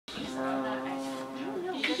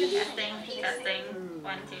Testing, testing.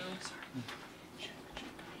 1, 2.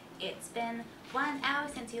 It's been 1 hour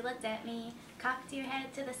since you looked at me. Cocked your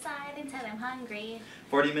head to the side and said I'm hungry.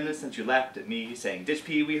 40 minutes since you laughed at me, saying, "Ditch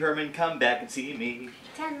Pee Wee Herman, come back and see me."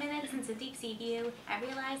 10 minutes since a deep sea view. I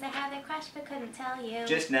realized I had a crush but couldn't tell you.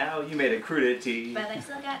 Just now you made a crudity. But I've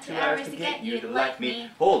still got 2 hours to get you to like me.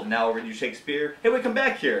 Hold, now I'll read you Shakespeare. Hey, wait, come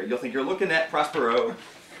back here. You'll think you're looking at Prospero.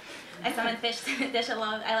 I summoned fish to dish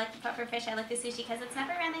alone. I like the puffer fish. I like the sushi because it's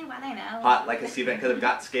never ending one I know. Hot like a sea vent because I've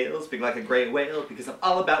got scales. Big like a gray whale because I'm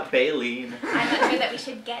all about baleen. I'm not sure that we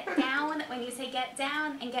should get down when you say get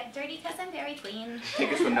down, and get dirty because I'm very clean.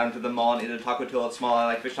 Take a swim down to the mall and eat a taco till it's small. I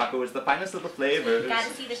like fish taco, it's the finest of the flavors.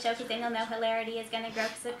 Gotta see the show because then you'll know hilarity is gonna grow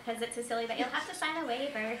because it's so silly that you'll have to sign a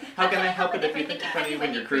waiver. How can I help it if you think it's funny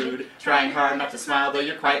when you're crude? Trying hard not to smile though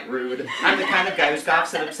you're quite rude. I'm the kind of guy who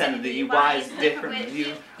scoffs at obscenity. Why is it different with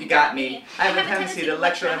you? You got me. I have a tendency to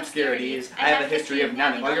lecture on obscurities. I have a history of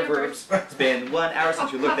noun all your verbs. It's been 1 hour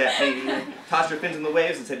since you looked at me. Tossed your fins in the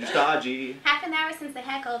waves and said you're stodgy. Half an hour since they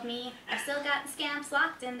heckled me. I've still got the scamps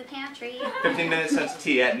locked in the pantry. 15 minutes since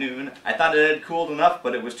tea at noon. I thought it had cooled enough,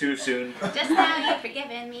 but it was too soon. Just now you've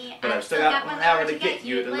forgiven me. But I've still got 1 hour to get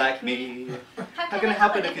you to like me. How can I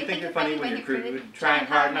help it if you think you're funny when you're crude? Trying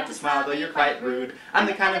hard not to smile though you're quite rude. I'm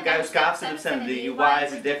the kind of guy who scoffs at obscenity. Why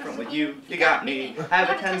is it different with you? You got me. I have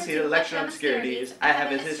a tendency to lecture on obscurities. I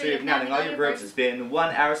have a history of nouning all your verbs. It's been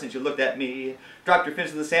 1 hour since you looked at me. Dropped your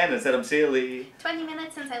fins in the sand and said I'm silly. 20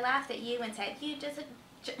 minutes since I laughed at you and said you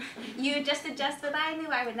just adjust what I knew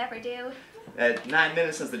I would never do. At 9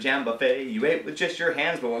 minutes since the jam buffet, you ate with just your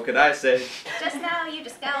hands, but what could I say? Just now you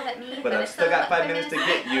just scowled at me. But I've still got 5 minutes to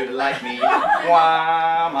get you to like me.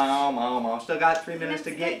 Wah, ma, ma, ma. Still got 3 minutes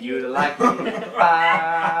to get you to like me.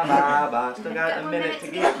 Ba, ba, ba. Still got a minute to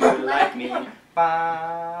get you to like me.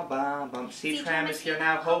 Ba, ba, ba. See, tram is here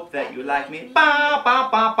now, hope that you like me. Ba, ba,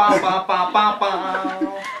 ba, ba, ba, ba, ba,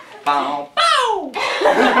 ba. Bow, bow.